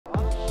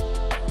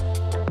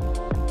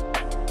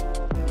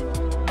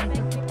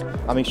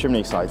I'm extremely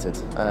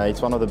excited.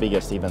 It's one of the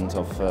biggest events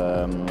of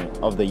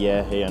the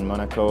year here in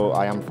Monaco.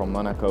 I am from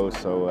Monaco,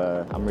 so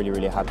I'm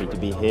really happy to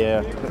be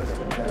here.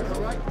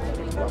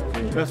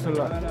 Best of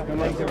luck.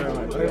 Thank you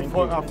very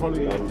much. I'll follow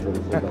you.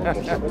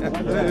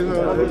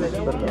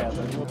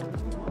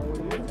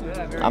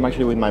 I'm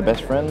actually with my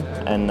best friend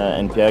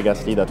and Pierre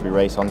that we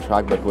race on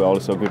track, but we're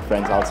also good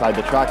friends outside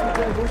the track.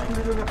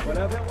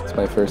 It's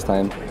my first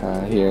time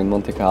here in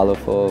Monte Carlo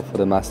for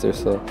the Masters,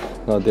 so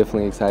no,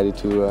 definitely excited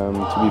to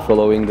be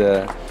following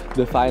the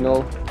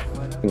final.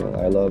 You know,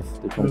 I love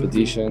the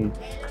competition.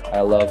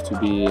 I love to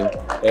be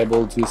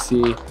able to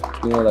see,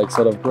 you know, like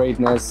sort of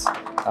greatness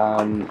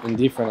in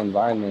different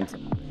environments.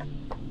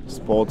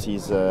 Sport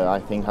is, I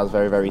think, has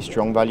very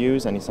strong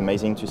values, and it's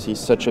amazing to see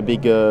such a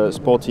big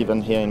sport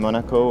event here in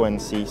Monaco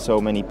and see so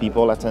many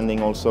people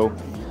attending also.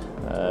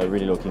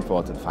 Really looking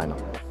forward to the final.